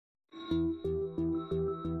My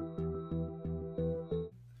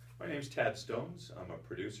name's Tad Stones. I'm a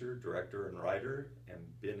producer, director, and writer, and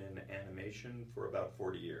been in animation for about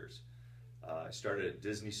 40 years. I started at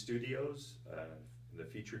Disney Studios in the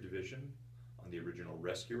feature division on the original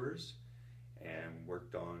Rescuers, and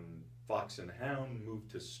worked on Fox and Hound,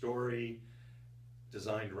 moved to Story,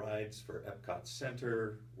 designed rides for EPCOT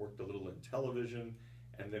Center, worked a little in television,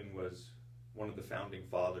 and then was one of the founding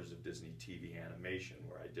fathers of Disney TV Animation,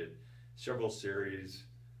 where I did several series.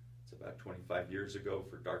 It's about 25 years ago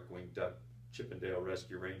for Darkwing Duck, Chippendale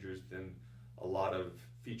Rescue Rangers, then a lot of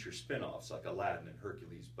feature spin-offs like Aladdin and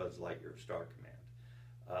Hercules, Buzz Lightyear, Star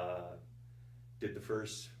Command. Did the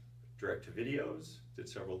first direct-to-videos, did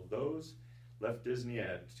several of those. Left Disney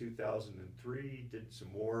at 2003, did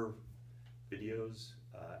some more videos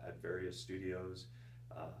at various studios.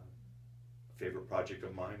 A favorite project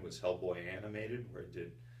of mine was Hellboy Animated, where I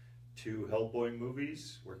did 2 Hellboy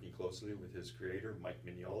movies, working closely with his creator, Mike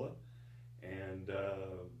Mignola. And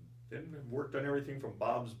then worked on everything from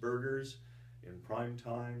Bob's Burgers in prime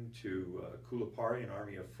time to Kulipari, An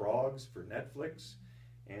Army of Frogs for Netflix,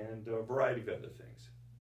 and a variety of other things.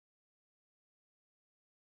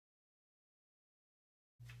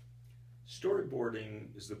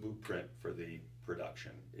 Storyboarding is the blueprint for the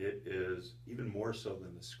production. It is, even more so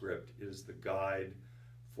than the script, is the guide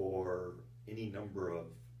for any number of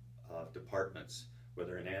departments,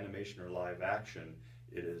 whether in animation or live action.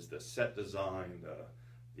 It is the set design,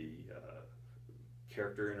 the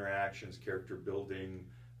character interactions, character building,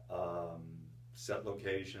 set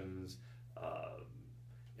locations.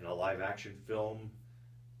 In a live action film,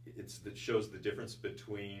 it shows the difference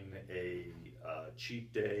between a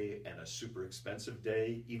cheap day and a super expensive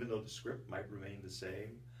day, even though the script might remain the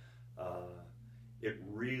same. It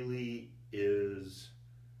really is,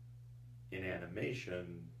 in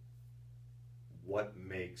animation, what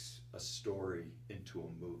makes a story into a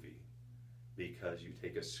movie. Because you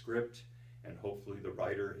take a script, and hopefully the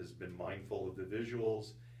writer has been mindful of the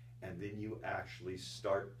visuals, and then you actually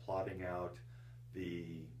start plotting out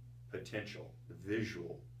the potential, the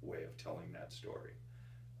visual way of telling that story.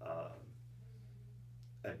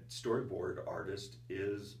 A storyboard artist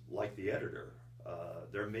is like the editor.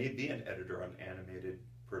 There may be an editor on animated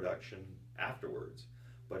production afterwards,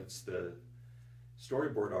 but it's the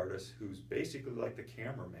storyboard artist who's basically like the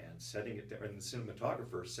cameraman, setting it there, and the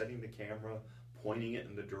cinematographer setting the camera, pointing it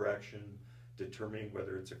in the direction, determining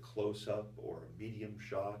whether it's a close-up or a medium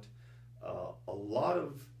shot. A lot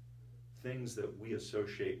of things that we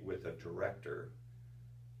associate with a director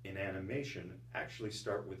in animation actually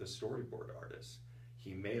start with a storyboard artist.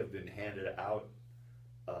 He may have been handed out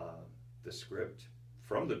the script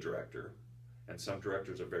from the director, and some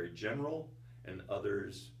directors are very general, and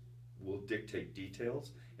others will dictate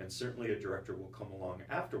details, and certainly a director will come along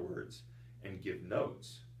afterwards and give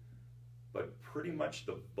notes. But pretty much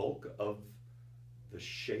the bulk of the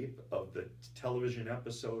shape of the television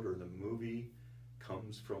episode or the movie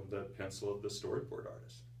comes from the pencil of the storyboard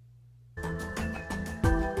artist.